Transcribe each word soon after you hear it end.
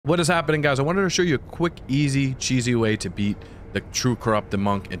what is happening, guys? I wanted to show you a quick, easy, cheesy way to beat the true corrupted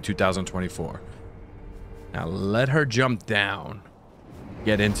monk in 2024. Now let her jump down.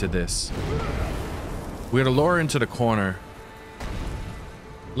 Get into this. We're gonna lure her into the corner.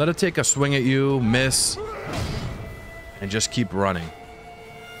 Let her take a swing at you, miss, and just keep running.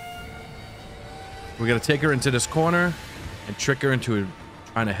 We're gonna take her into this corner and trick her into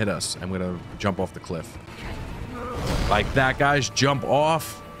trying to hit us. I'm gonna jump off the cliff. Like that, guys. Jump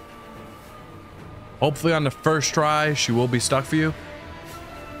off. Hopefully on the first try, she will be stuck for you.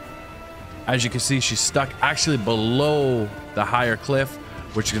 As you can see, she's stuck actually below the higher cliff,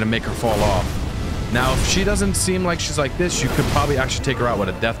 which is gonna make her fall off. Now, if she doesn't seem like she's like this, you could probably actually take her out with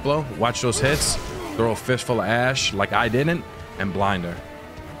a death blow. Watch those hits. Throw a fistful of ash like I didn't and blind her.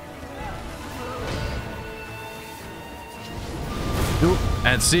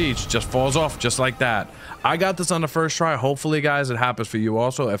 And see, she just falls off just like that. I got this on the first try. Hopefully, guys, it happens for you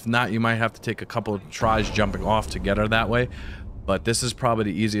also. If not, you might have to take a couple of tries jumping off to get her that way. But this is probably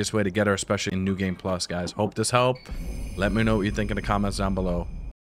the easiest way to get her, especially in New Game Plus, guys. Hope this helped. Let me know what you think in the comments down below.